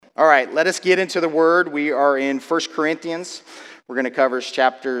All right, let us get into the Word. We are in 1 Corinthians. We're going to cover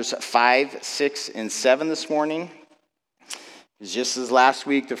chapters 5, 6, and 7 this morning. Just as last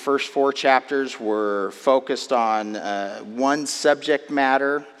week, the first 4 chapters were focused on one subject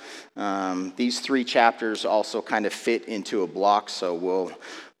matter. These 3 chapters also kind of fit into a block, so we'll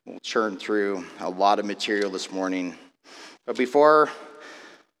churn through a lot of material this morning. But before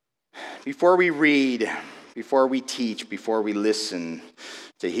we read, before we teach, before we listen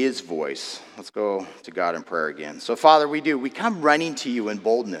to His voice, let's go to God in prayer again. So, Father, we come running to You in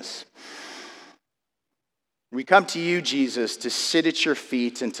boldness. We come to You, Jesus, to sit at Your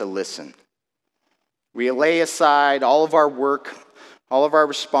feet and to listen. We lay aside all of our work, all of our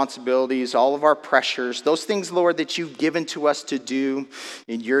responsibilities, all of our pressures, those things, Lord, that You've given to us to do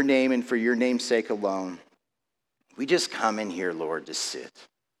in Your name and for Your name's sake alone. We just come in here, Lord, to sit.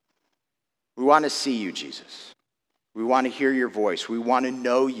 We want to see You, Jesus. We want to hear Your voice. We want to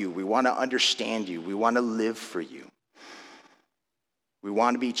know You. We want to understand You. We want to live for You. We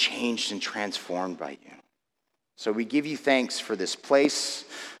want to be changed and transformed by You. So we give You thanks for this place.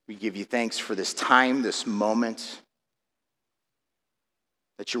 We give You thanks for this time, this moment,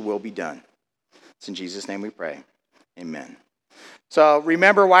 that Your will be done. It's in Jesus' name we pray. Amen. So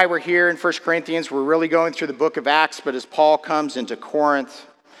remember why we're here in 1 Corinthians. We're really going through the book of Acts, but as Paul comes into Corinth,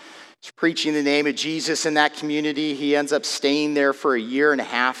 he's preaching the name of Jesus in that community. He ends up staying there for a year and a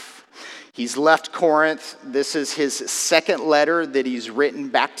half. He's left Corinth. This is his second letter that he's written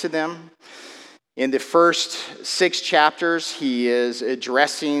back to them. In the first 6 chapters, he is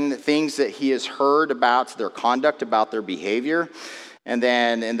addressing things that he has heard about their conduct, about their behavior. And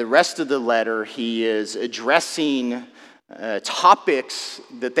then in the rest of the letter, he is addressing topics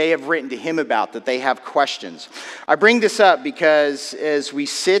that they have written to him about, that they have questions. I bring this up because as we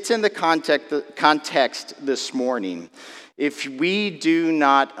sit in the context this morning, if we do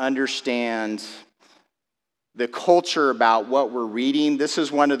not understand the culture about what we're reading, this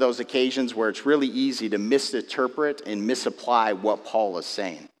is one of those occasions where it's really easy to misinterpret and misapply what Paul is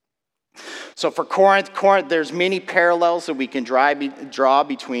saying. So for Corinth, there's many parallels that we can draw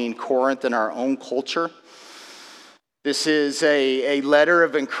between Corinth and our own culture. This is a letter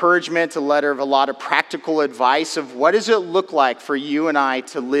of encouragement, a letter of a lot of practical advice of what does it look like for you and I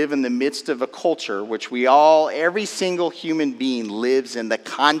to live in the midst of a culture, which every single human being lives in the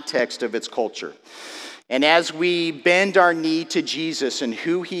context of its culture. And as we bend our knee to Jesus and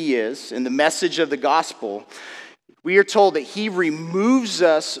who He is and the message of the gospel, we are told that He removes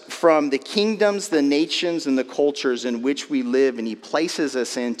us from the kingdoms, the nations, and the cultures in which we live, and He places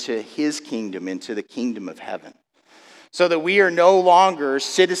us into His kingdom, into the kingdom of heaven. So that we are no longer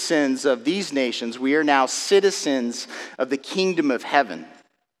citizens of these nations, we are now citizens of the kingdom of heaven.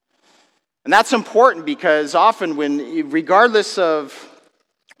 And that's important because often regardless of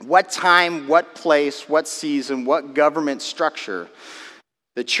what time, what place, what season, what government structure,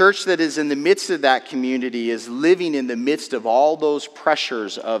 the church that is in the midst of that community is living in the midst of all those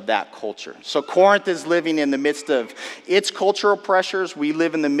pressures of that culture. So Corinth is living in the midst of its cultural pressures. We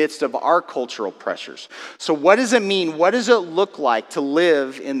live in the midst of our cultural pressures. So what does it mean? What does it look like to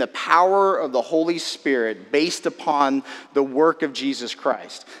live in the power of the Holy Spirit based upon the work of Jesus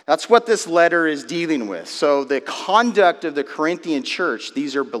Christ? That's what this letter is dealing with. So the conduct of the Corinthian church,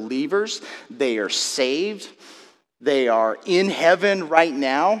 these are believers. They are saved. They are in heaven right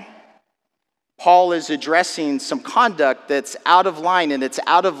now. Paul is addressing some conduct that's out of line, and it's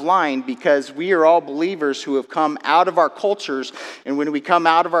out of line because we are all believers who have come out of our cultures, and when we come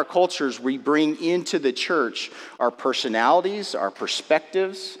out of our cultures, we bring into the church our personalities, our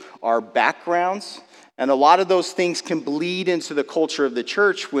perspectives, our backgrounds, and a lot of those things can bleed into the culture of the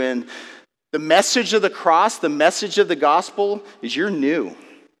church when the message of the cross, the message of the gospel is you're new.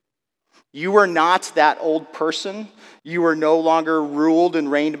 You are not that old person. You are no longer ruled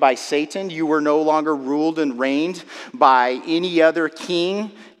and reigned by Satan. You are no longer ruled and reigned by any other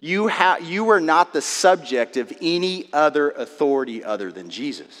king. You are not the subject of any other authority other than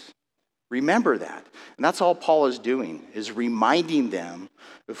Jesus. Remember that. And that's all Paul is doing, is reminding them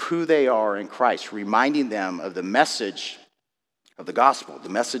of who they are in Christ, reminding them of the message of the gospel, the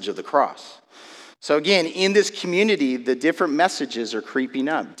message of the cross. So again, in this community, the different messages are creeping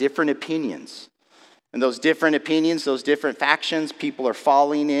up, different opinions. And those different opinions, those different factions, people are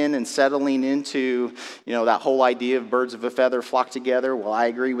falling in and settling into, that whole idea of birds of a feather flock together. Well, I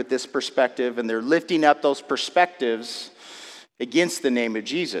agree with this perspective. And they're lifting up those perspectives against the name of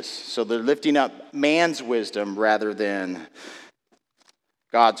Jesus. So they're lifting up man's wisdom rather than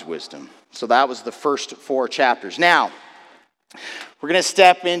God's wisdom. So that was the first 4 chapters. Now, we're going to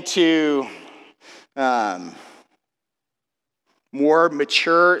step into more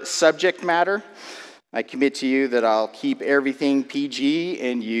mature subject matter. I commit to you that I'll keep everything PG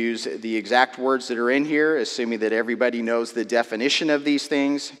and use the exact words that are in here, assuming that everybody knows the definition of these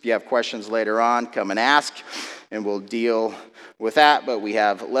things. If you have questions later on, come and ask, and we'll deal with that. But we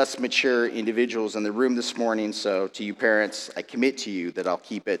have less mature individuals in the room this morning, so to you parents, I commit to you that I'll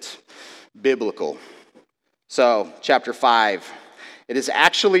keep it biblical. So, chapter 5. It is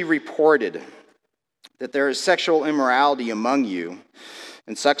actually reported that there is sexual immorality among you,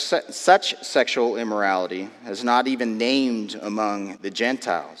 and such sexual immorality is not even named among the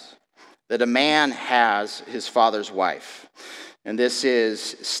Gentiles, that a man has his father's wife. And this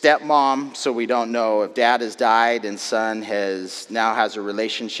is stepmom, so we don't know if dad has died and son now has a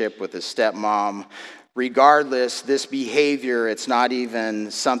relationship with his stepmom. Regardless, this behavior, it's not even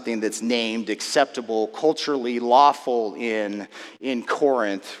something that's named acceptable, culturally lawful in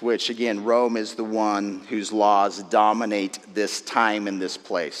Corinth, which again, Rome is the one whose laws dominate this time and this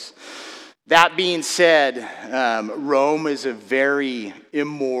place. That being said, Rome is a very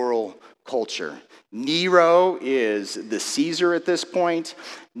immoral culture. Nero is the Caesar at this point.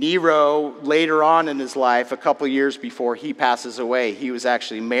 Nero, later on in his life, a couple years before he passes away, he was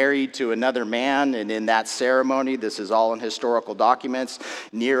actually married to another man, and in that ceremony, this is all in historical documents,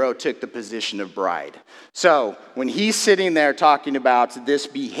 Nero took the position of bride. So, when he's sitting there talking about this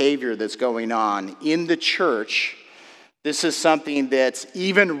behavior that's going on in the church, this is something that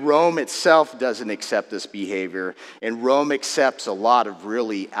even Rome itself doesn't accept this behavior, and Rome accepts a lot of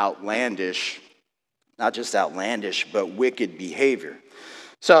really outlandish, not just outlandish, but wicked behavior.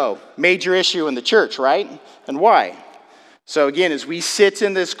 So, major issue in the church, right? And why? So again, as we sit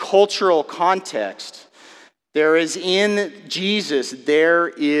in this cultural context, there is in Jesus, there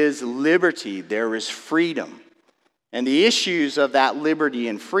is liberty, there is freedom. And the issues of that liberty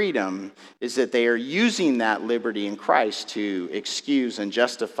and freedom is that they are using that liberty in Christ to excuse and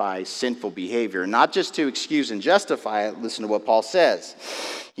justify sinful behavior. Not just to excuse and justify it, listen to what Paul says.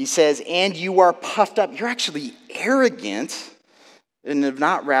 He says, and you are puffed up. You're actually arrogant and have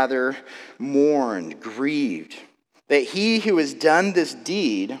not rather mourned, grieved, that he who has done this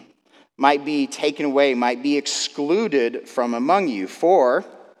deed might be taken away, might be excluded from among you. For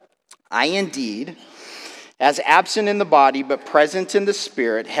I indeed, as absent in the body but present in the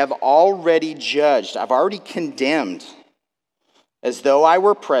spirit, have already judged, I've already condemned, as though I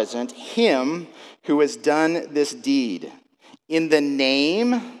were present, him who has done this deed. In the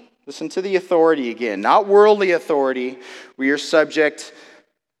name, listen to the authority again, not worldly authority, we are subject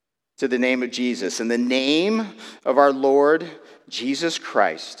to the name of Jesus. In the name of our Lord Jesus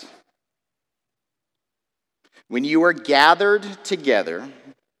Christ, when you are gathered together,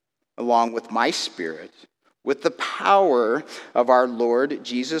 along with my spirit, with the power of our Lord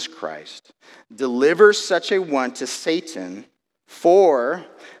Jesus Christ, deliver such a one to Satan for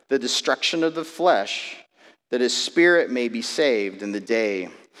the destruction of the flesh, that his spirit may be saved in the day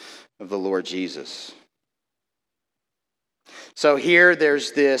of the Lord Jesus. So here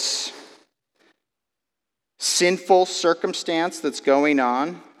there's this sinful circumstance that's going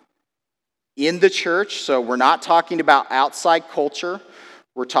on in the church. So we're not talking about outside culture.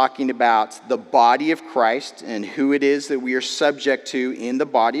 We're talking about the body of Christ and who it is that we are subject to in the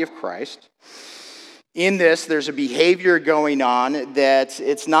body of Christ. In this, there's a behavior going on that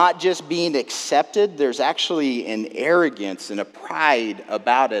it's not just being accepted, there's actually an arrogance and a pride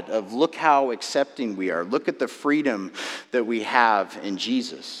about it of look how accepting we are. Look at the freedom that we have in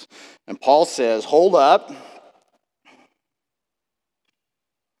Jesus. And Paul says, hold up.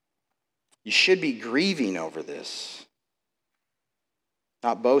 You should be grieving over this,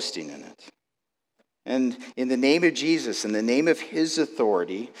 not boasting in it. And in the name of Jesus, in the name of his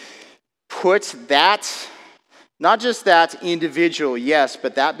authority, put that, not just that individual, yes,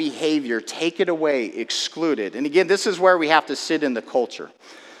 but that behavior, take it away, exclude it. And again, this is where we have to sit in the culture.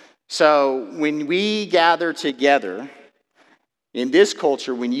 So when we gather together, in this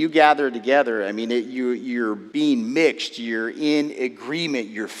culture, when you gather together, I mean, you're being mixed, you're in agreement,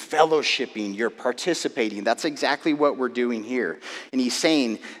 you're fellowshipping, you're participating. That's exactly what we're doing here. And he's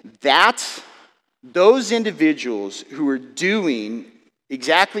saying that those individuals who are doing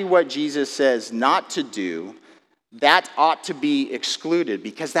exactly what Jesus says not to do, that ought to be excluded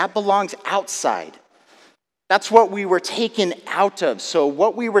because that belongs outside. That's what we were taken out of. So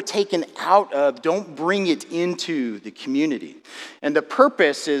what we were taken out of, don't bring it into the community. And the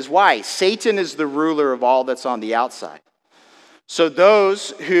purpose is why? Satan is the ruler of all that's on the outside. So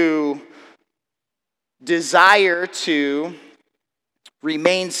those who desire to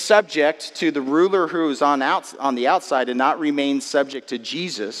remain subject to the ruler who is on the outside and not remain subject to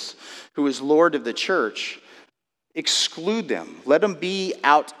Jesus, who is Lord of the church, Exclude them. Let them be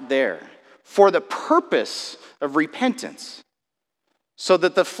out there for the purpose of repentance. So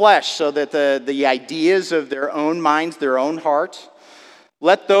that the flesh, so that the ideas of their own minds, their own heart,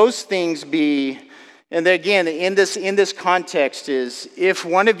 let those things be. And again, in this context is, if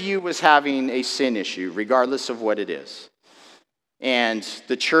one of you was having a sin issue, regardless of what it is, and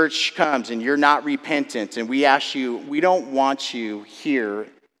the church comes and you're not repentant, and we ask you, we don't want you here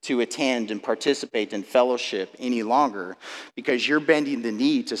to attend and participate in fellowship any longer because you're bending the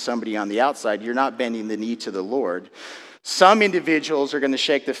knee to somebody on the outside. You're not bending the knee to the Lord. Some individuals are going to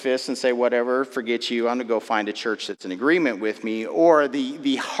shake the fist and say, whatever, forget you, I'm going to go find a church that's in agreement with me. Or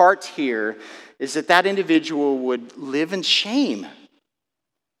the heart here is that individual would live in shame.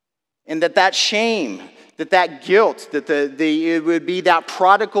 And that shame, that guilt, that it would be that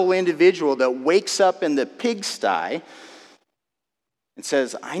prodigal individual that wakes up in the pigsty and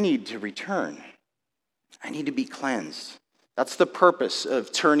says, I need to return. I need to be cleansed. That's the purpose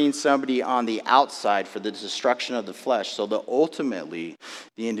of turning somebody on the outside for the destruction of the flesh, so that ultimately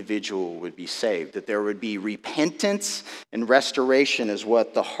the individual would be saved, that there would be repentance and restoration is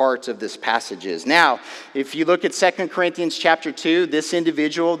what the heart of this passage is. Now, if you look at 2 Corinthians chapter 2, this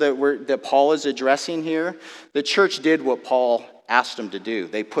individual that Paul is addressing here, the church did what Paul asked them to do.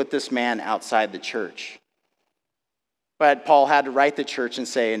 They put this man outside the church. But Paul had to write the church and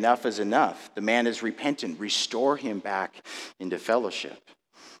say, enough is enough. The man is repentant. Restore him back into fellowship.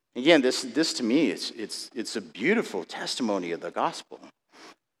 Again, this to me, it's a beautiful testimony of the gospel.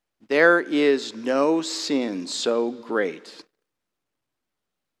 There is no sin so great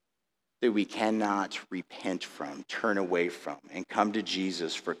that we cannot repent from, turn away from, and come to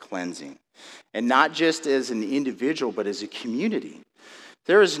Jesus for cleansing. And not just as an individual, but as a community.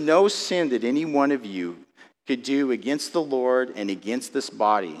 There is no sin that any one of you could do against the Lord and against this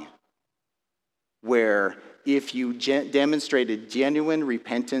body where if you demonstrated genuine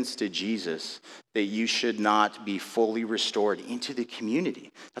repentance to Jesus, that you should not be fully restored into the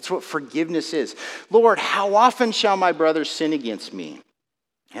community. That's what forgiveness is. Lord, how often shall my brother sin against me?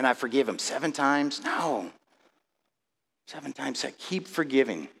 And I forgive him 7 times? No. 7 times. Keep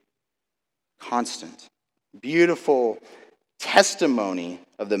forgiving. Constant. Beautiful testimony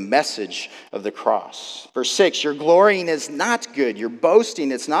of the message of the cross. Verse 6, your glorying is not good. Your boasting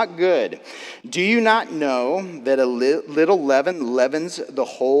is not good. Do you not know that a little leaven leavens the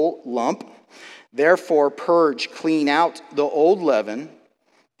whole lump? Therefore purge, clean out the old leaven,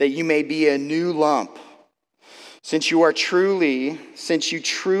 that you may be a new lump. Since you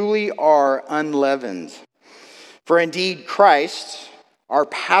truly are unleavened. For indeed Christ, our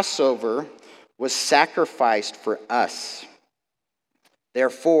Passover, was sacrificed for us.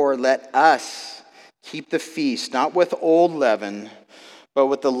 Therefore, let us keep the feast, not with old leaven, but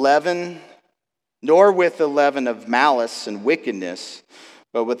with the leaven, nor with the leaven of malice and wickedness,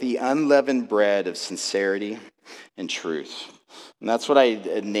 but with the unleavened bread of sincerity and truth. And that's what I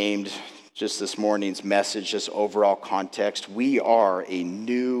named just this morning's message, just overall context. We are a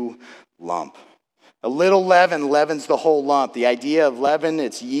new lump. A little leaven leavens the whole lump. The idea of leaven,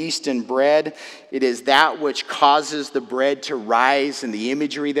 it's yeast and bread. It is that which causes the bread to rise. And the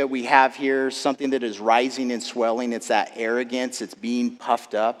imagery that we have here, something that is rising and swelling, it's that arrogance. It's being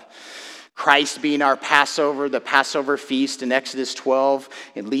puffed up. Christ being our Passover, the Passover feast in Exodus 12,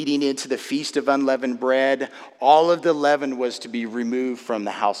 and leading into the Feast of Unleavened Bread, all of the leaven was to be removed from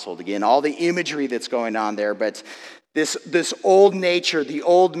the household. Again, all the imagery that's going on there, but this old nature, the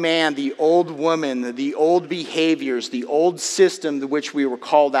old man, the old woman, the old behaviors, the old system to which we were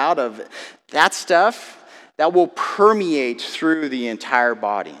called out of, that stuff, that will permeate through the entire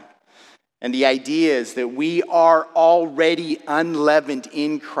body. And the idea is that we are already unleavened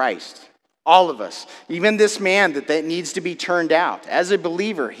in Christ. All of us. Even this man that needs to be turned out. As a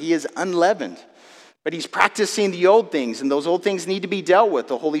believer, he is unleavened. But he's practicing the old things, and those old things need to be dealt with.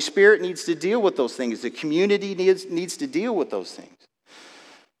 The Holy Spirit needs to deal with those things. The community needs to deal with those things.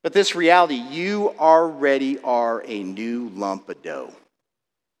 But this reality, you already are a new lump of dough.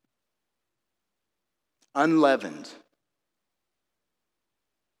 Unleavened.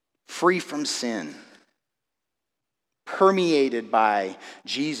 Free from sin. Permeated by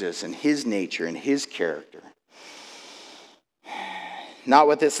Jesus and his nature and his character. Not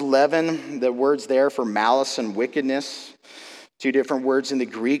with this leaven, the words there for malice and wickedness. 2 different words in the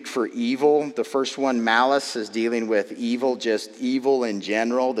Greek for evil. The first one, malice, is dealing with evil, just evil in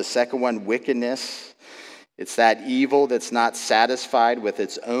general. The second one, wickedness. It's that evil that's not satisfied with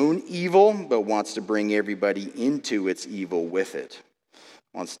its own evil, but wants to bring everybody into its evil with it.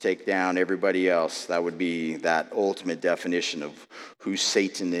 Wants to take down everybody else. That would be that ultimate definition of who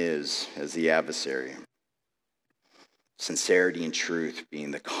Satan is as the adversary. sincerity and truth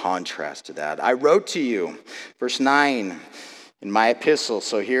being the contrast to that. I wrote to you, verse 9, in my epistle.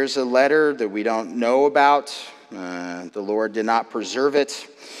 So here's a letter that we don't know about. The Lord did not preserve it.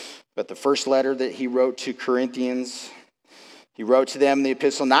 But the first letter that he wrote to Corinthians, he wrote to them in the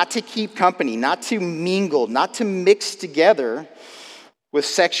epistle not to keep company, not to mingle, not to mix together with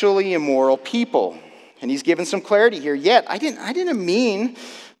sexually immoral people. And he's given some clarity here. Yet, I didn't mean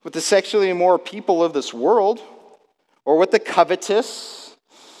with the sexually immoral people of this world, or with the covetous,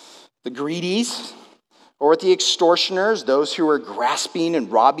 the greedies, or with the extortioners, those who are grasping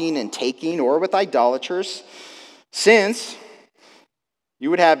and robbing and taking, or with idolaters, since you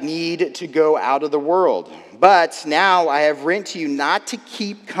would have need to go out of the world. But now I have written to you not to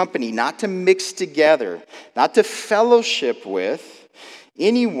keep company, not to mix together, not to fellowship with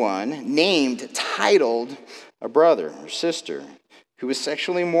anyone named, titled a brother or sister who is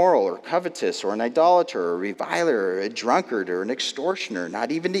sexually immoral or covetous or an idolater or a reviler or a drunkard or an extortioner,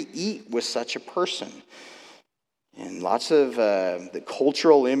 not even to eat with such a person. And lots of the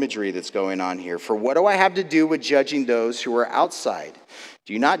cultural imagery that's going on here. For what do I have to do with judging those who are outside?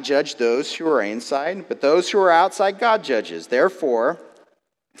 Do you not judge those who are inside? But those who are outside, God judges. Therefore,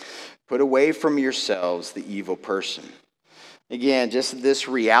 put away from yourselves the evil person. Again, just this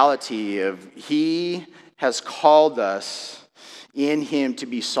reality of he has called us in him to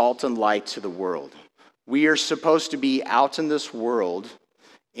be salt and light to the world. We are supposed to be out in this world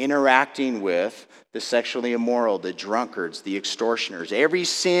interacting with the sexually immoral, the drunkards, the extortioners, every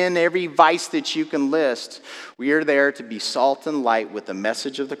sin, every vice that you can list. We are there to be salt and light with the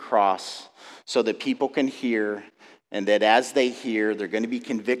message of the cross so that people can hear, and that as they hear, they're going to be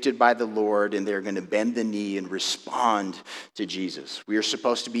convicted by the Lord and they're going to bend the knee and respond to Jesus. We are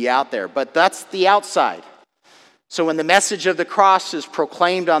supposed to be out there, but that's the outside. So when the message of the cross is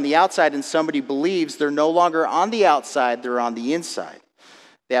proclaimed on the outside and somebody believes, they're no longer on the outside, they're on the inside.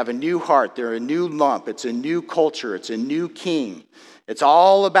 They have a new heart. They're a new lump. It's a new culture. It's a new king. It's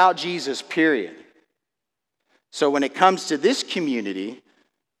all about Jesus, period. So when it comes to this community,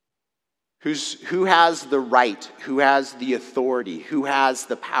 who has the right? Who has the authority? Who has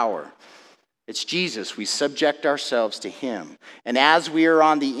the power? It's Jesus. We subject ourselves to him. And as we are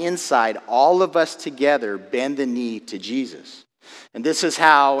on the inside, all of us together bend the knee to Jesus. And this is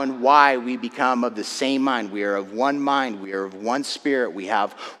how and why we become of the same mind. We are of one mind. We are of one spirit. We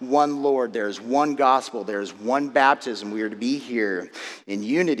have one Lord. There is one gospel. There is one baptism. We are to be here in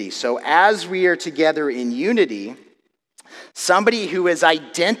unity. So as we are together in unity, somebody who is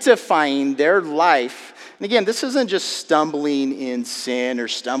identifying their life, and again, this isn't just stumbling in sin or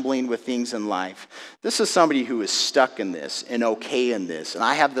stumbling with things in life. This is somebody who is stuck in this and okay in this. And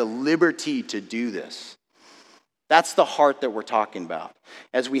I have the liberty to do this. That's the heart that we're talking about.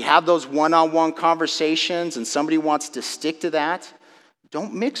 As we have those one-on-one conversations and somebody wants to stick to that,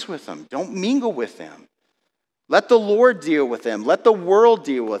 don't mix with them. Don't mingle with them. Let the Lord deal with them. Let the world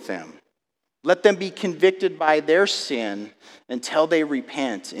deal with them. Let them be convicted by their sin until they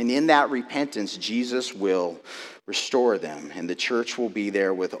repent. And in that repentance, Jesus will restore them. And the church will be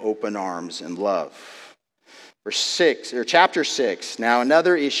there with open arms and love. Chapter 6. Now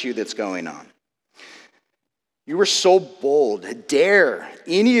another issue that's going on. You were so bold. Dare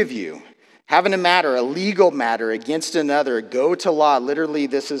any of you having a legal matter against another, go to law. Literally,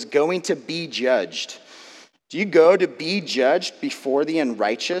 this is going to be judged. Do you go to be judged before the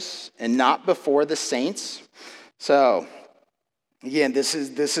unrighteous and not before the saints? So, again, this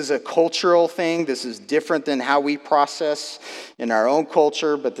is a cultural thing. This is different than how we process in our own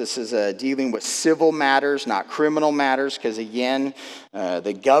culture, but this is dealing with civil matters, not criminal matters, because again,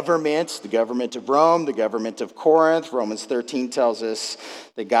 the government of Rome, the government of Corinth, Romans 13 tells us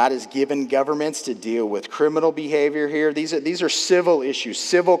that God has given governments to deal with criminal behavior here. These are civil issues,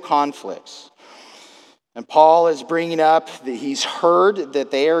 civil conflicts. And Paul is bringing up that he's heard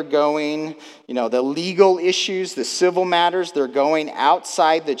that they are going, the legal issues, the civil matters, they're going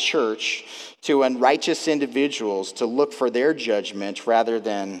outside the church to unrighteous individuals to look for their judgment rather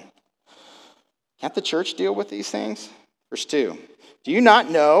than, can't the church deal with these things? Verse 2, do you not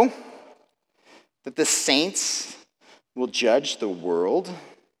know that the saints will judge the world?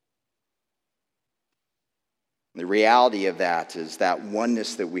 The reality of that is that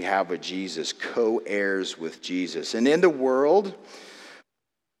oneness that we have with Jesus, co-heirs with Jesus. And in the world,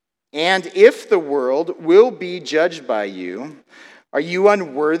 and if the world will be judged by you, are you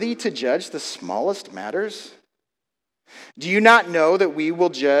unworthy to judge the smallest matters? Do you not know that we will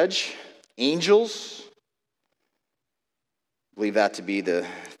judge angels? I believe that to be the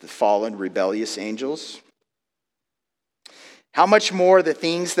fallen, rebellious angels. How much more the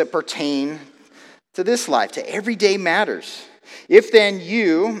things that pertain to this life, to everyday matters. If then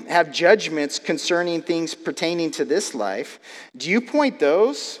you have judgments concerning things pertaining to this life, do you point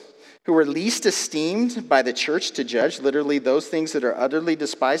those who are least esteemed by the church to judge, literally those things that are utterly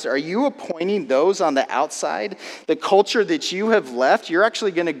despised? Are you appointing those on the outside? The culture that you have left, you're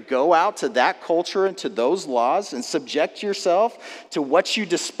actually going to go out to that culture and to those laws and subject yourself to what you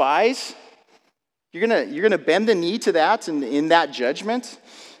despise? You're going to bend the knee to that and in that judgment?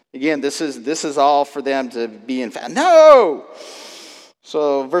 Again, this is all for them to be in. No!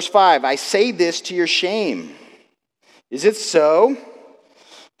 So, verse 5, I say this to your shame. Is it so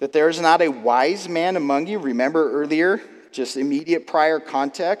that there is not a wise man among you? Remember earlier, just immediate prior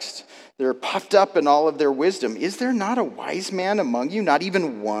context. They're puffed up in all of their wisdom. Is there not a wise man among you, not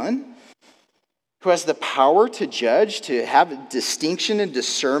even one, who has the power to judge, to have distinction and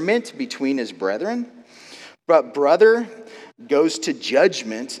discernment between his brethren? But brother goes to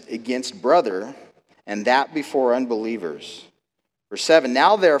judgment against brother, and that before unbelievers. Verse 7,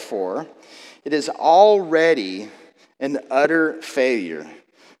 now therefore, it is already an utter failure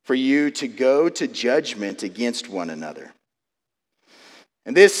for you to go to judgment against one another.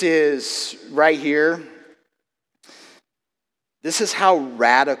 And this is, right here, this is how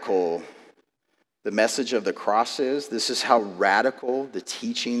radical the message of the cross is. This is how radical the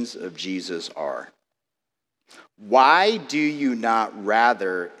teachings of Jesus are. Why do you not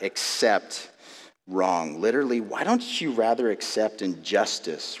rather accept wrong? Literally, why don't you rather accept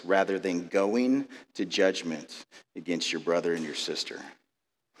injustice rather than going to judgment against your brother and your sister?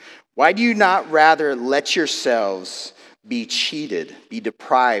 Why do you not rather let yourselves be cheated, be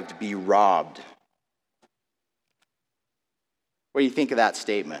deprived, be robbed? What do you think of that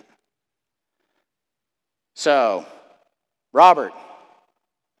statement? So, Robert,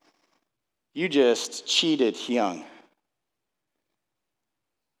 you just cheated Hyung.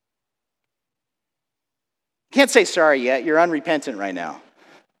 Can't say sorry yet. You're unrepentant right now.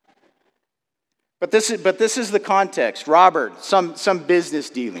 But this is the context. Robert, some business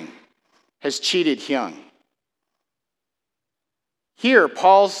dealing, has cheated Hyung. Here,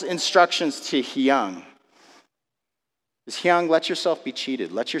 Paul's instructions to Hyung is, Hyung, let yourself be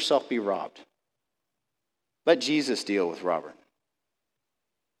cheated. Let yourself be robbed. Let Jesus deal with Robert.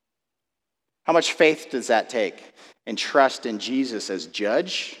 How much faith does that take? And trust in Jesus as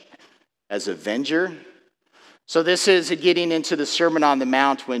judge, as avenger. So this is getting into the Sermon on the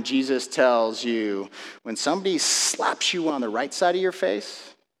Mount when Jesus tells you, when somebody slaps you on the right side of your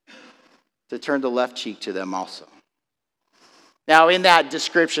face, to turn the left cheek to them also. Now, in that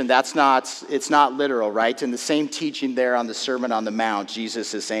description, it's not literal, right? In the same teaching there on the Sermon on the Mount,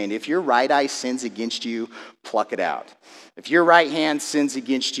 Jesus is saying, if your right eye sins against you, pluck it out. If your right hand sins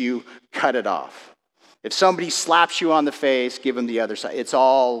against you, cut it off. If somebody slaps you on the face, give them the other side. It's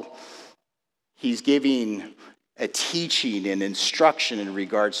all, he's giving a teaching and instruction in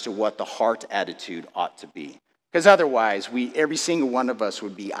regards to what the heart attitude ought to be. Because otherwise, every single one of us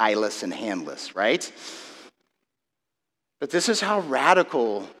would be eyeless and handless, right? But this is how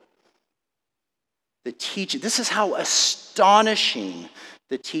radical the teaching, this is how astonishing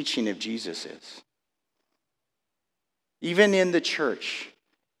the teaching of Jesus is. Even in the church,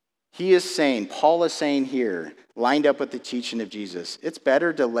 Paul is saying here, lined up with the teaching of Jesus, it's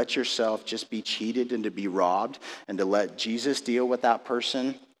better to let yourself just be cheated and to be robbed and to let Jesus deal with that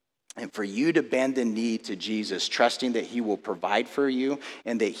person, and for you to bend the knee to Jesus, trusting that he will provide for you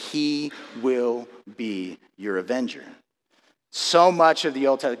and that he will be your avenger. So much of the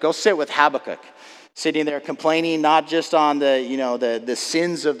Old Testament, go sit with Habakkuk, sitting there complaining not just on the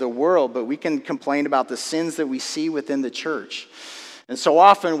sins of the world, but we can complain about the sins that we see within the church. And so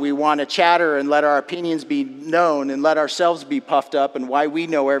often we want to chatter and let our opinions be known and let ourselves be puffed up and why we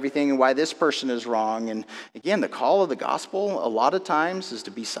know everything and why this person is wrong. And again, the call of the gospel a lot of times is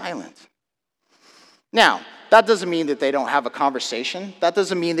to be silent. Now, that doesn't mean that they don't have a conversation. That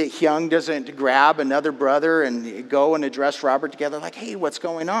doesn't mean that Hyung doesn't grab another brother and go and address Robert together like, hey, what's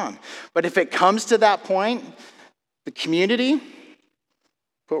going on? But if it comes to that point, the community,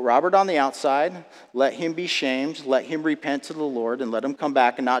 put Robert on the outside, let him be shamed, let him repent to the Lord, and let him come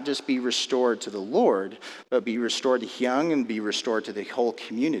back and not just be restored to the Lord, but be restored to Hyung and be restored to the whole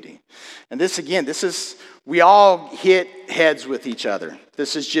community. And this, again, we all hit heads with each other.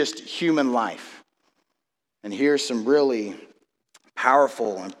 This is just human life. And here's some really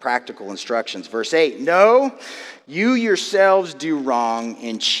powerful and practical instructions. Verse 8, no, you yourselves do wrong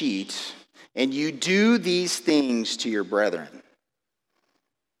and cheat, and you do these things to your brethren.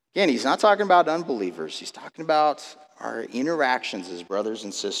 Again, he's not talking about unbelievers. He's talking about our interactions as brothers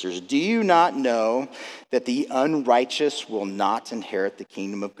and sisters. Do you not know that the unrighteous will not inherit the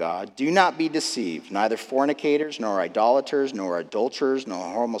kingdom of God? Do not be deceived. Neither fornicators, nor idolaters, nor adulterers, nor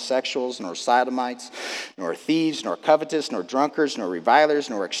homosexuals, nor sodomites, nor thieves, nor covetous, nor drunkards, nor revilers,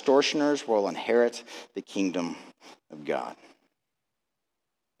 nor extortioners will inherit the kingdom of God.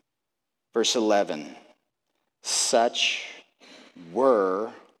 Verse 11, such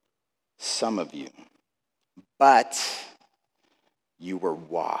were some of you. But you were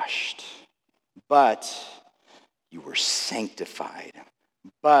washed. But you were sanctified.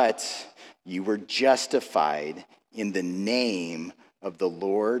 But you were justified in the name of the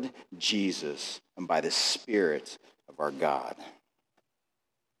Lord Jesus and by the Spirit of our God.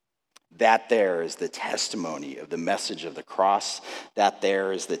 That there is the testimony of the message of the cross. That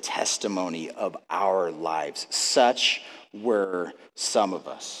there is the testimony of our lives. Such were some of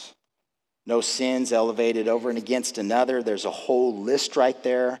us. No sins elevated over and against another. There's a whole list right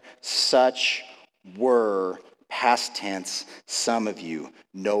there. Such were, past tense, some of you.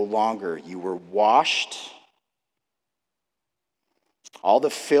 No longer. You were washed. All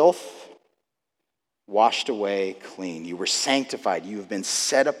the filth washed away clean. You were sanctified. You have been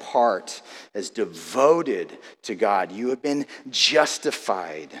set apart as devoted to God. You have been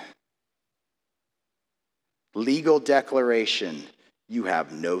justified. Legal declaration. You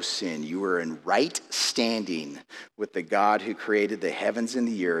have no sin. You are in right standing with the God who created the heavens and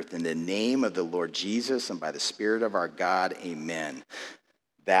the earth in the name of the Lord Jesus and by the Spirit of our God. Amen.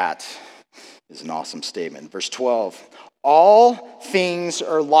 That is an awesome statement. Verse 12, all things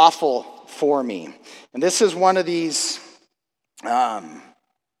are lawful for me. And this is one of these,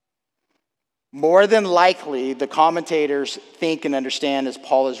 more than likely, the commentators think and understand as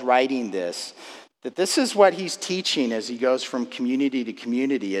Paul is writing this, that this is what he's teaching as he goes from community to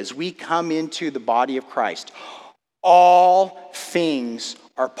community. As we come into the body of Christ, all things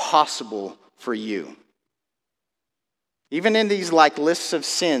are possible for you. Even in these lists of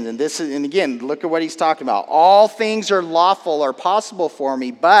sins, and again, look at what he's talking about. All things are lawful, are possible for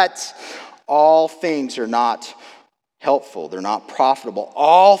me, but all things are not helpful. They're not profitable.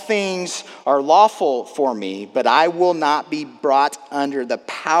 All things are lawful for me, but I will not be brought under the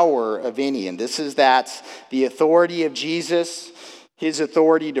power of any. And this is the authority of Jesus, his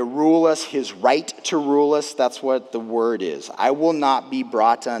authority to rule us, his right to rule us. That's what the word is. I will not be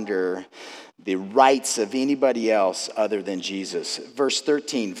brought under the rights of anybody else other than Jesus. Verse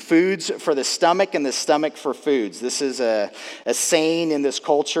 13, foods for the stomach and the stomach for foods. This is a saying in this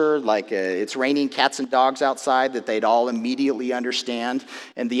culture, like it's raining cats and dogs outside, that they'd all immediately understand.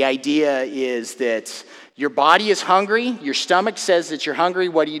 And the idea is that your body is hungry, your stomach says that you're hungry,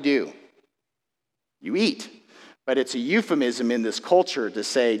 what do? You eat. But it's a euphemism in this culture to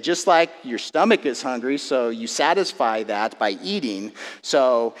say, just like your stomach is hungry, so you satisfy that by eating.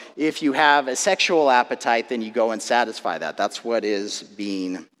 So if you have a sexual appetite, then you go and satisfy that. That's what is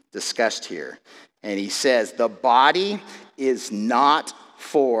being discussed here. And he says, the body is not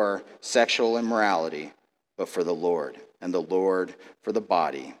for sexual immorality, but for the Lord, and the Lord for the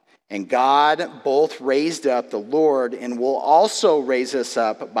body. And God both raised up the Lord and will also raise us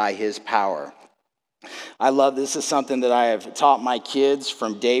up by his power. I love this. Is something that I have taught my kids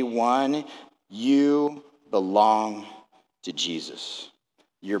from day one. You belong to Jesus.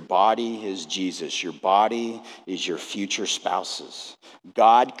 Your body is Jesus. Your body is your future spouse's.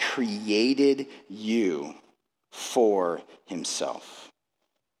 God created you for himself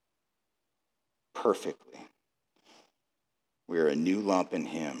perfectly. We are a new lump in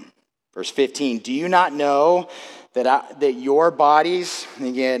him. Verse 15, do you not know that your bodies,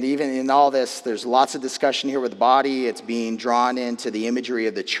 again, even in all this, there's lots of discussion here with the body. It's being drawn into the imagery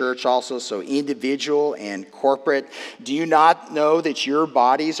of the church also, so individual and corporate. Do you not know that your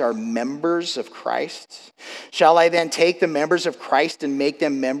bodies are members of Christ? Shall I then take the members of Christ and make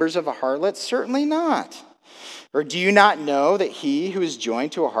them members of a harlot? Certainly not. Or do you not know that he who is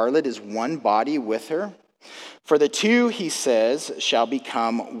joined to a harlot is one body with her? For the two, he says, shall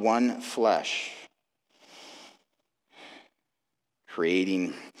become one flesh.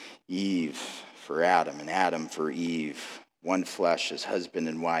 Creating Eve for Adam and Adam for Eve. One flesh as husband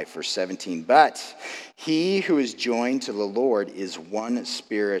and wife. Verse 17, but he who is joined to the Lord is one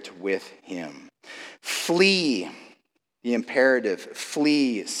spirit with him. Flee, the imperative,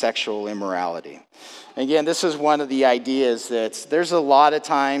 flee sexual immorality. Again, this is one of the ideas that there's a lot of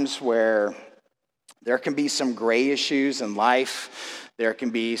times where there can be some gray issues in life There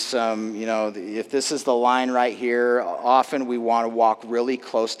can be some, if this is the line right here, often we want to walk really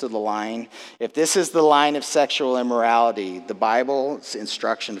close to the line. If this is the line of sexual immorality, the Bible's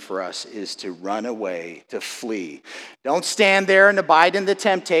instruction for us is to run away, to flee. Don't stand there and abide in the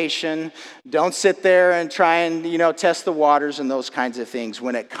temptation. Don't sit there and try and, test the waters and those kinds of things.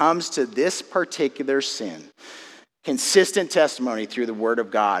 When it comes to this particular sin, consistent testimony through the Word of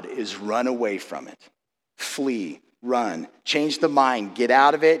God is run away from it. Flee. Run. Change the mind. Get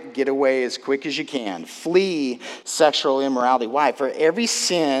out of it. Get away as quick as you can. Flee sexual immorality. Why? For every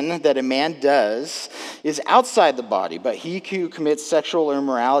sin that a man does is outside the body, but he who commits sexual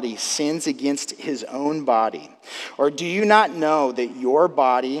immorality sins against his own body. Or do you not know that your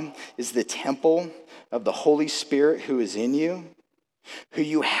body is the temple of the Holy Spirit who is in you, who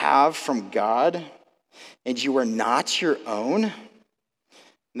you have from God, and you are not your own?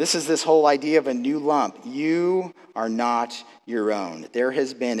 This is this whole idea of a new lump. You are not your own. There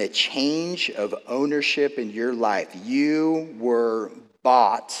has been a change of ownership in your life. You were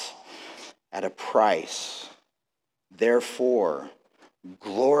bought at a price. Therefore,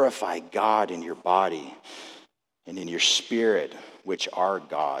 glorify God in your body and in your spirit, which are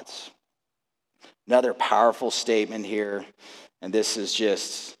God's. Another powerful statement here, and this is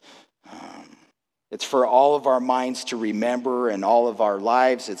just... it's for all of our minds to remember and all of our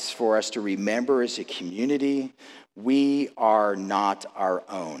lives. It's for us to remember as a community, we are not our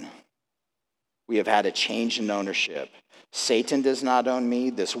own. We have had a change in ownership. Satan does not own me.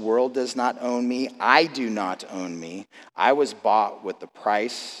 This world does not own me. I do not own me. I was bought with the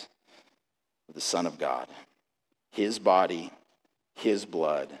price of the Son of God. His body, his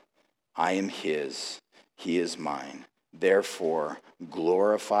blood. I am his. He is mine. Therefore,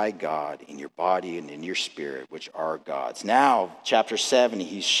 glorify God in your body and in your spirit, which are God's. Now, chapter 7,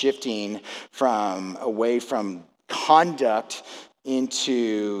 he's shifting away from conduct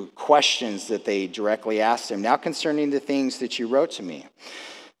into questions that they directly asked him. Now, concerning the things that you wrote to me.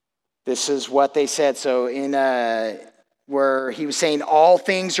 This is what they said. So where he was saying, all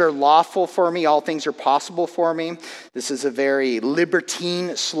things are lawful for me, all things are possible for me. This is a very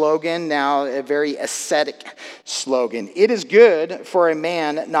libertine slogan, now a very ascetic slogan. It is good for a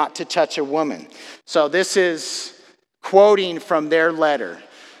man not to touch a woman. So this is quoting from their letter.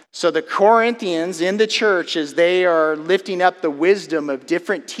 So the Corinthians in the church, as they are lifting up the wisdom of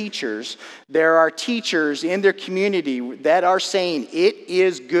different teachers, there are teachers in their community that are saying it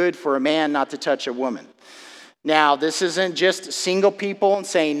is good for a man not to touch a woman. Now, this isn't just single people and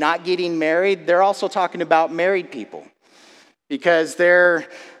saying not getting married. They're also talking about married people. Because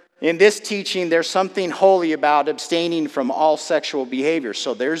in this teaching, there's something holy about abstaining from all sexual behavior.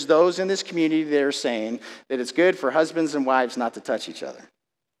 So there's those in this community that are saying that it's good for husbands and wives not to touch each other.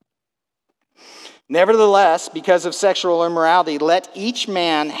 Nevertheless, because of sexual immorality, let each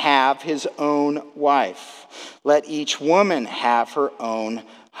man have his own wife. Let each woman have her own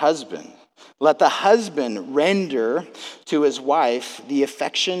husband. Let the husband render to his wife the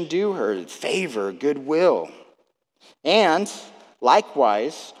affection due her, favor, goodwill. And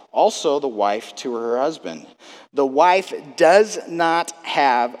likewise, also the wife to her husband. The wife does not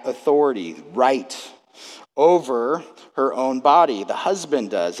have authority, right, over her own body. The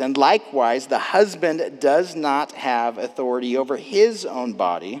husband does. And likewise, the husband does not have authority over his own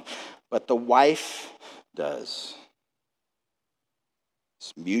body, but the wife does.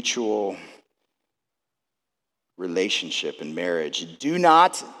 It's mutual relationship in marriage. Do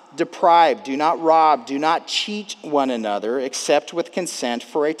not deprive, do not rob, do not cheat one another, except with consent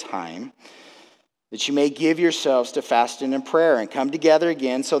for a time, that you may give yourselves to fasting and prayer and come together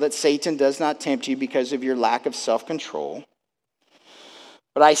again so that Satan does not tempt you because of your lack of self-control.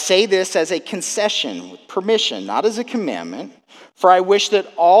 But I say this as a concession, with permission, not as a commandment, for I wish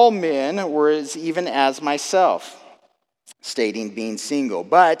that all men were even as myself, stating being single.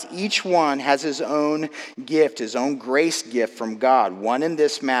 But each one has his own gift, his own grace gift from God, one in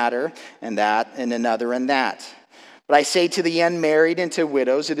this matter and that, and another in that. But I say to the unmarried and to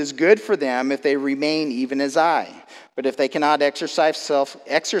widows, it is good for them if they remain even as I. But if they cannot exercise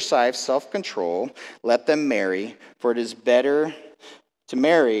self-control, let them marry, for it is better to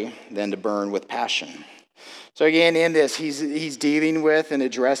marry than to burn with passion. So again, in this, he's dealing with and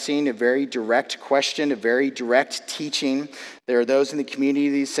addressing a very direct question, a very direct teaching. There are those in the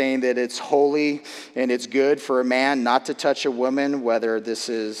community saying that it's holy and it's good for a man not to touch a woman, whether this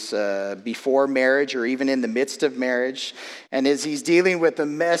is before marriage or even in the midst of marriage. And as he's dealing with the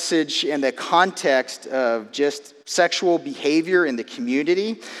message and the context of just sexual behavior in the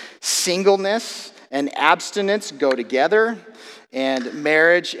community, singleness and abstinence go together. And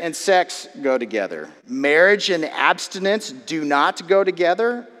marriage and sex go together. Marriage and abstinence do not go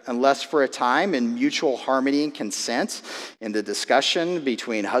together unless for a time in mutual harmony and consent in the discussion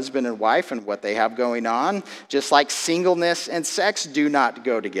between husband and wife and what they have going on, just like singleness and sex do not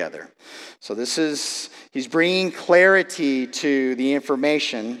go together. So he's bringing clarity to the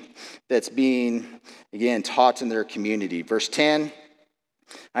information that's being, again, taught in their community. Verse 10,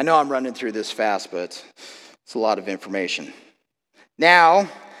 I know I'm running through this fast, but it's a lot of information. Now,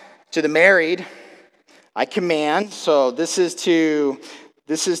 to the married, I command, so this is to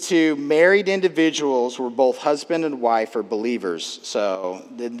married individuals where both husband and wife are believers. So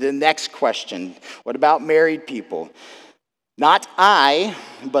the next question, what about married people? Not I,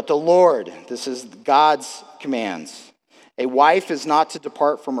 but the Lord. This is God's commands. A wife is not to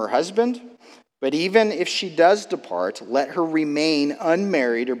depart from her husband, but even if she does depart, let her remain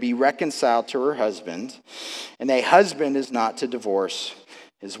unmarried or be reconciled to her husband. And a husband is not to divorce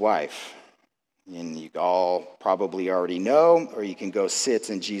his wife. And you all probably already know, or you can go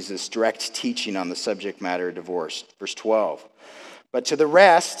sit in Jesus' direct teaching on the subject matter of divorce. Verse 12. But to the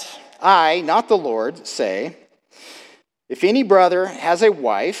rest, I, not the Lord, say, if any brother has a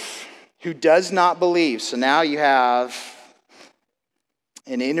wife who does not believe, so now you have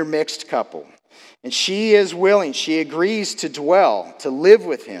an intermixed couple, and she is willing, she agrees to live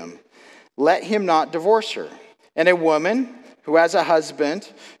with him, let him not divorce her. And a woman who has a husband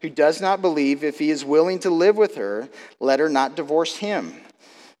who does not believe, if he is willing to live with her, let her not divorce him.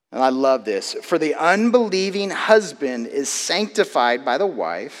 And I love this. For the unbelieving husband is sanctified by the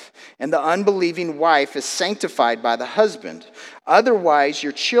wife, and the unbelieving wife is sanctified by the husband. Otherwise,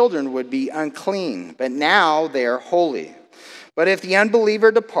 your children would be unclean, but now they are holy. But if the unbeliever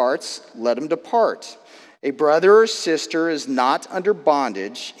departs, let him depart. A brother or sister is not under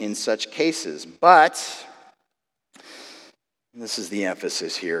bondage in such cases. But, this is the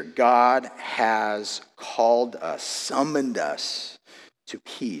emphasis here, God has called us, summoned us to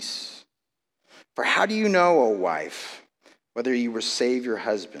peace. For how do you know, O wife, whether you will save your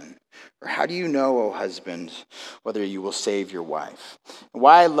husband? Or how do you know, O husband, whether you will save your wife? And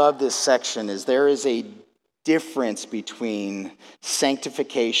why I love this section is there is a difference between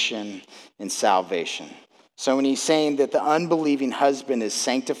sanctification and salvation. So when he's saying that the unbelieving husband is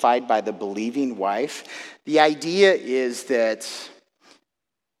sanctified by the believing wife, the idea is that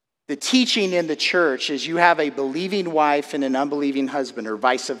the teaching in the church is you have a believing wife and an unbelieving husband, or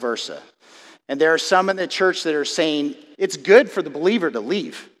vice versa. And there are some in the church that are saying it's good for the believer to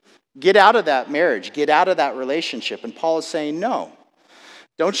leave. Get out of that marriage. Get out of that relationship. And Paul is saying no.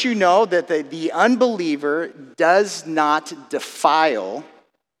 Don't you know that the unbeliever does not defile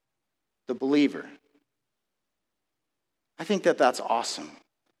the believer? I think that that's awesome.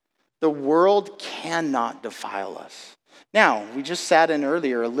 The world cannot defile us. Now, we just sat in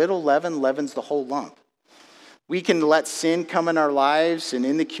earlier, a little leaven leavens the whole lump. We can let sin come in our lives and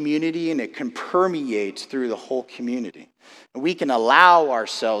in the community, and it can permeate through the whole community. And we can allow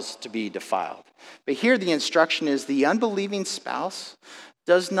ourselves to be defiled. But here the instruction is the unbelieving spouse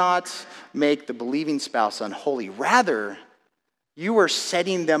does not make the believing spouse unholy. Rather, you are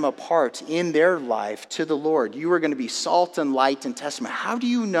setting them apart in their life to the Lord. You are going to be salt and light and testament. How do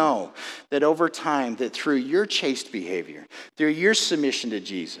you know that over time, that through your chaste behavior, through your submission to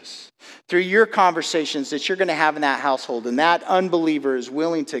Jesus, through your conversations that you're going to have in that household, and that unbeliever is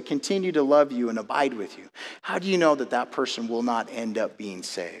willing to continue to love you and abide with you, how do you know that that person will not end up being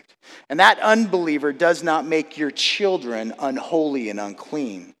saved? And that unbeliever does not make your children unholy and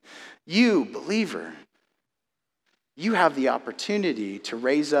unclean. You, believer, you have the opportunity to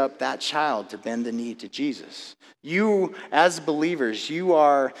raise up that child to bend the knee to Jesus. You, as believers, you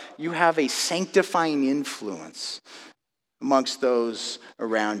have a sanctifying influence amongst those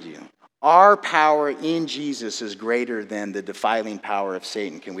around you. Our power in Jesus is greater than the defiling power of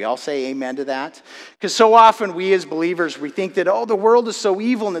Satan. Can we all say amen to that? Because so often we as believers, we think that, the world is so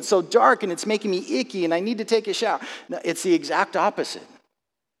evil and it's so dark and it's making me icky and I need to take a shower. No, it's the exact opposite.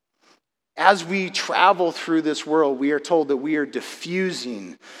 As we travel through this world, we are told that we are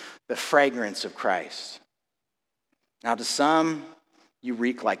diffusing the fragrance of Christ. Now, to some, you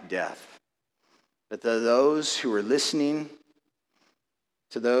reek like death. But to those who are listening,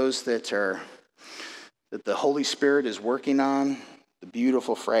 to those that the Holy Spirit is working on, the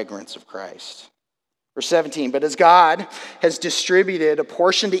beautiful fragrance of Christ. Verse 17, but as God has distributed a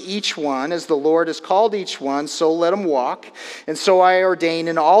portion to each one, as the Lord has called each one, so let him walk. And so I ordain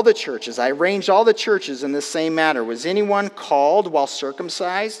in all the churches. I arranged all the churches in this same manner. Was anyone called while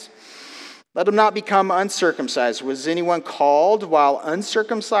circumcised? Let him not become uncircumcised. Was anyone called while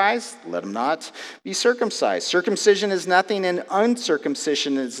uncircumcised? Let him not be circumcised. Circumcision is nothing and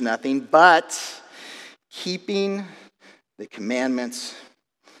uncircumcision is nothing, but keeping the commandments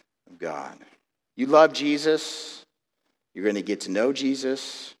of God. You love Jesus, you're going to get to know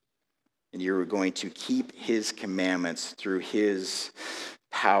Jesus, and you're going to keep his commandments through his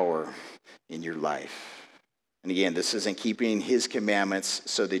power in your life. And again, this isn't keeping his commandments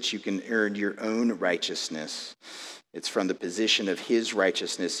so that you can earn your own righteousness. It's from the position of his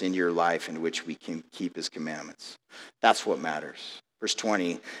righteousness in your life in which we can keep his commandments. That's what matters. Verse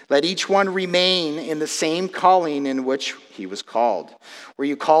 20, let each one remain in the same calling in which he was called. Were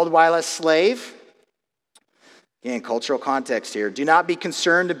you called while a slave? Again, cultural context here. Do not be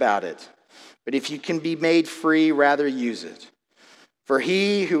concerned about it, but if you can be made free, rather use it. For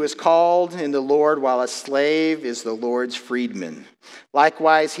he who is called in the Lord while a slave is the Lord's freedman.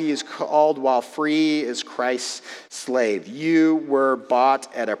 Likewise, he is called while free is Christ's slave. You were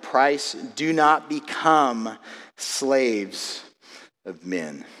bought at a price. Do not become slaves of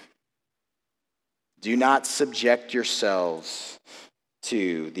men. Do not subject yourselves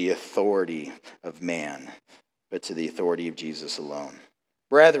to the authority of man, but to the authority of Jesus alone.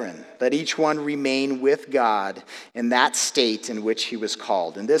 Brethren, let each one remain with God in that state in which he was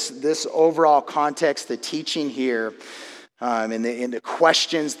called. And this overall context, the teaching here, and the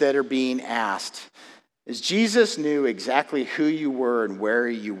questions that are being asked, is Jesus knew exactly who you were and where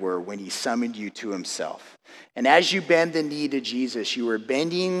you were when he summoned you to himself. And as you bend the knee to Jesus, you are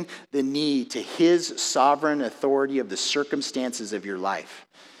bending the knee to his sovereign authority of the circumstances of your life.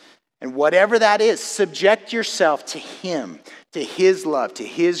 And whatever that is, subject yourself to him, to his love, to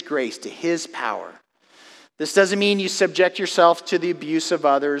his grace, to his power. This doesn't mean you subject yourself to the abuse of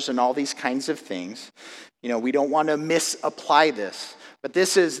others and all these kinds of things. We don't want to misapply this. But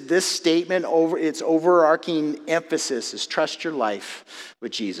this statement, its overarching emphasis is trust your life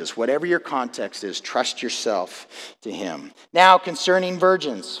with Jesus. Whatever your context is, trust yourself to him. Now, concerning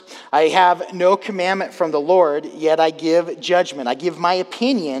virgins, I have no commandment from the Lord, yet I give judgment. I give my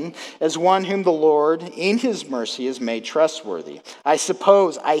opinion as one whom the Lord, in his mercy, has made trustworthy. I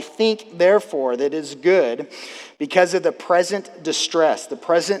think, therefore, that it is good because of the present distress, the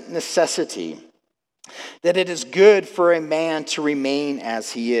present necessity, that it is good for a man to remain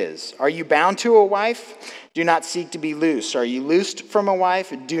as he is. Are you bound to a wife? Do not seek to be loose. Are you loosed from a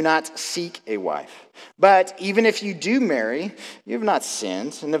wife? Do not seek a wife. But even if you do marry, you have not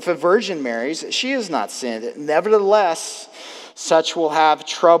sinned. And if a virgin marries, she has not sinned. Nevertheless, such will have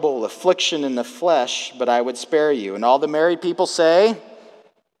trouble, affliction in the flesh, but I would spare you. And all the married people say,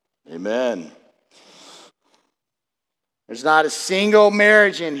 Amen. There's not a single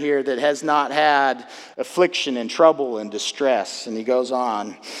marriage in here that has not had affliction and trouble and distress. And he goes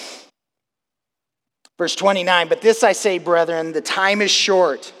on. Verse 29, but this I say, brethren, the time is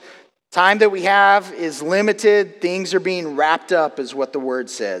short. Time that we have is limited. Things are being wrapped up, is what the word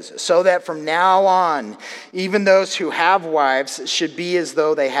says. So that from now on, even those who have wives should be as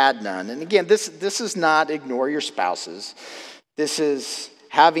though they had none. And again, this is not ignore your spouses. This is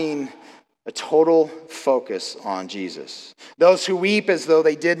having a total focus on Jesus. Those who weep as though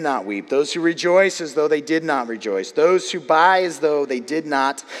they did not weep. Those who rejoice as though they did not rejoice. Those who buy as though they did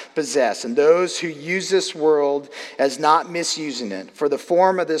not possess. And those who use this world as not misusing it. For the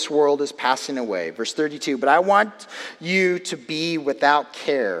form of this world is passing away. Verse 32, but I want you to be without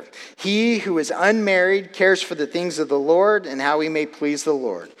care. He who is unmarried cares for the things of the Lord and how he may please the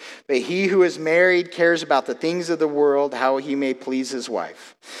Lord. But he who is married cares about the things of the world, how he may please his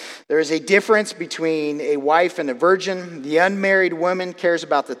wife. There is a difference between a wife and a virgin. The unmarried woman cares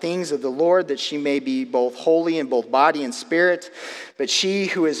about the things of the Lord, that she may be both holy in both body and spirit. But she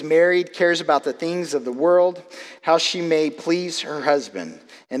who is married cares about the things of the world, how she may please her husband.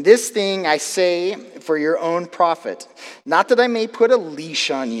 And this thing I say for your own profit, not that I may put a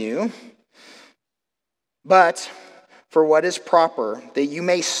leash on you, but for what is proper, that you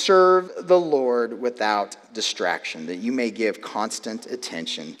may serve the Lord without distraction, that you may give constant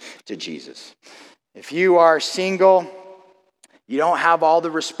attention to Jesus. If you are single, you don't have all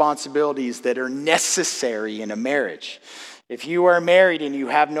the responsibilities that are necessary in a marriage. If you are married and you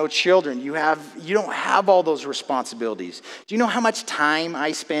have no children, you don't have all those responsibilities. Do you know how much time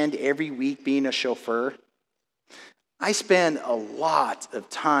I spend every week being a chauffeur? I spend a lot of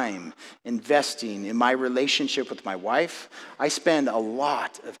time investing in my relationship with my wife. I spend a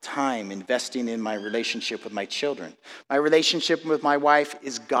lot of time investing in my relationship with my children. My relationship with my wife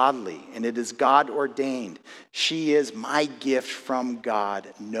is godly, and it is God ordained. She is my gift from God,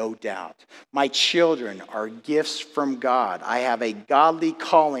 no doubt. My children are gifts from God. I have a godly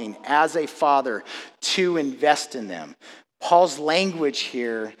calling as a father to invest in them. Paul's language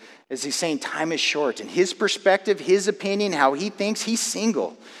here is he's saying time is short. In his perspective, his opinion, how he thinks, he's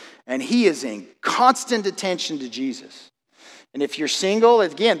single. And he is in constant attention to Jesus. And if you're single,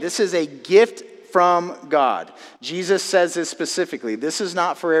 again, this is a gift from God. Jesus says this specifically. This is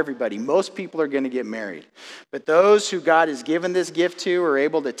not for everybody. Most people are going to get married. But those who God has given this gift to are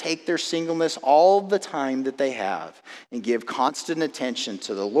able to take their singleness all the time that they have and give constant attention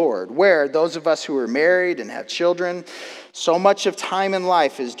to the Lord. Where those of us who are married and have children, so much of time in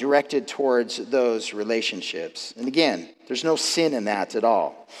life is directed towards those relationships. And again, there's no sin in that at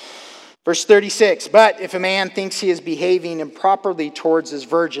all. Verse 36, but if a man thinks he is behaving improperly towards his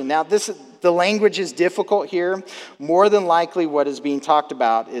virgin. Now, the language is difficult here. More than likely what is being talked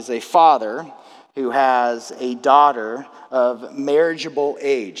about is a father who has a daughter of marriageable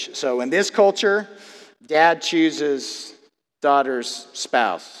age. So in this culture, dad chooses daughter's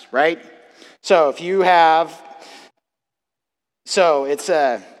spouse, right?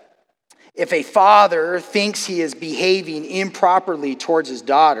 If a father thinks he is behaving improperly towards his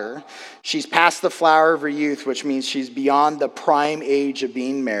daughter, she's past the flower of her youth, which means she's beyond the prime age of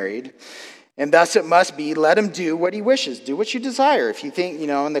being married. And thus it must be, let him do what he wishes. Do what you desire. If you think,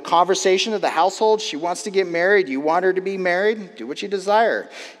 in the conversation of the household, she wants to get married, you want her to be married, do what you desire.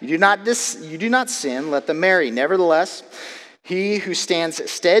 You do not sin, let them marry. Nevertheless, he who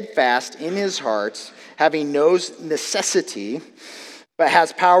stands steadfast in his heart, having no necessity, but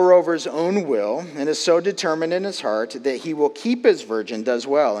has power over his own will, and is so determined in his heart that he will keep his virgin, does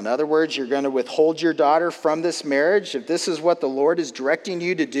well. In other words, you're going to withhold your daughter from this marriage if this is what the Lord is directing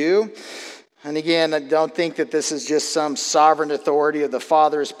you to do. And again, I don't think that this is just some sovereign authority of the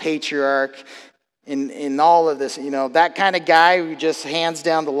father as patriarch in all of this. That kind of guy who just hands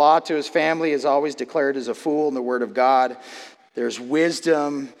down the law to his family is always declared as a fool in the word of God. There's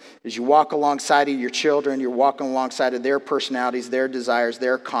wisdom as you walk alongside of your children. You're walking alongside of their personalities, their desires,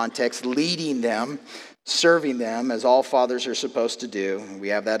 their context, leading them, serving them, as all fathers are supposed to do. We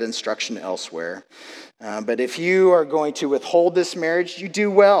have that instruction elsewhere. But if you are going to withhold this marriage, you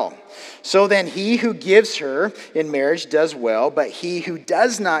do well. So then he who gives her in marriage does well, but he who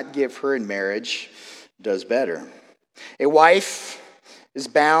does not give her in marriage does better. A wife is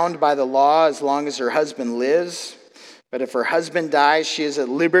bound by the law as long as her husband lives. But if her husband dies, she is at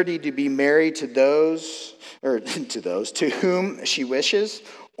liberty to be married to those to whom she wishes,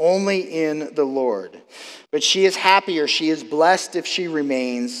 only in the Lord. But she is happy, or she is blessed if she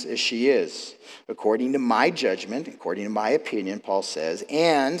remains as she is, according to my judgment, according to my opinion, Paul says,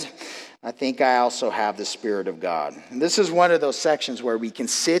 and I think I also have the Spirit of God. And this is one of those sections where we can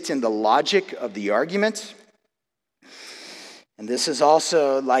sit in the logic of the argument. And this is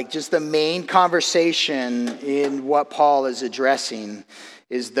also like just the main conversation in what Paul is addressing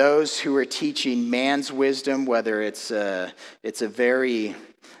is those who are teaching man's wisdom, whether it's a very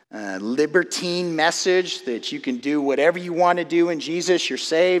libertine message that you can do whatever you want to do in Jesus, you're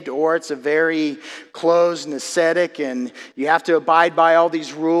saved, or it's a very closed and ascetic and you have to abide by all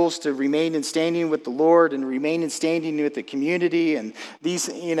these rules to remain in standing with the Lord and remain in standing with the community. And these,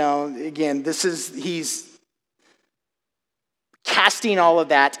 again, he's casting all of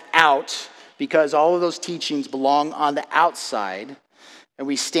that out because all of those teachings belong on the outside, and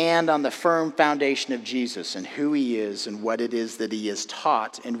we stand on the firm foundation of Jesus and who he is and what it is that he has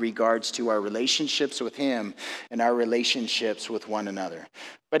taught in regards to our relationships with him and our relationships with one another.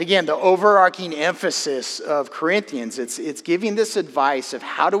 But again, the overarching emphasis of Corinthians, it's giving this advice of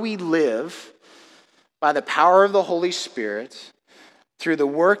how do we live by the power of the Holy Spirit through the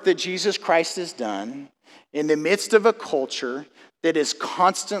work that Jesus Christ has done in the midst of a culture that is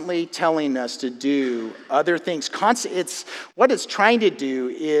constantly telling us to do other things. What it's trying to do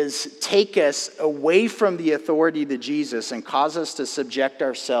is take us away from the authority of Jesus and cause us to subject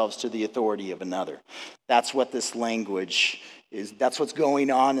ourselves to the authority of another. That's what this language is. That's what's going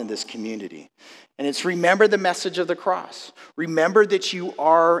on in this community. And it's remember the message of the cross. Remember that you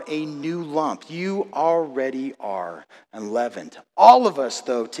are a new lump. You already are unleavened. All of us,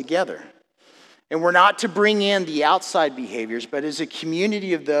 though, together. And we're not to bring in the outside behaviors, but as a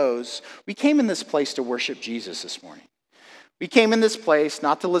community of those, we came in this place to worship Jesus this morning. We came in this place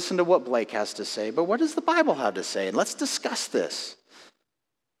not to listen to what Blake has to say, but what does the Bible have to say? And let's discuss this.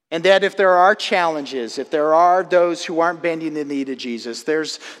 And that if there are challenges, if there are those who aren't bending the knee to Jesus,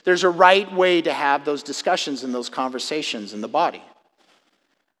 there's a right way to have those discussions and those conversations in the body.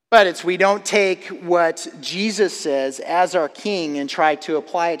 But we don't take what Jesus says as our king and try to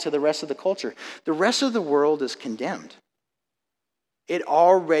apply it to the rest of the culture. The rest of the world is condemned. It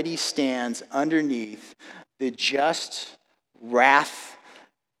already stands underneath the just wrath,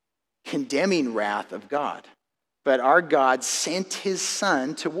 condemning wrath of God. But our God sent his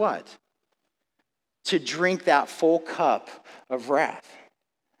son to what? To drink that full cup of wrath.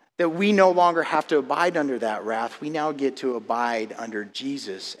 That we no longer have to abide under that wrath. We now get to abide under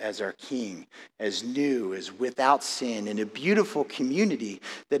Jesus as our king, as new, as without sin, in a beautiful community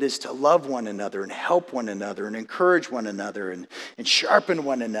that is to love one another and help one another and encourage one another and sharpen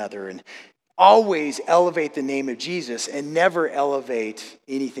one another and always elevate the name of Jesus and never elevate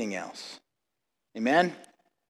anything else. Amen?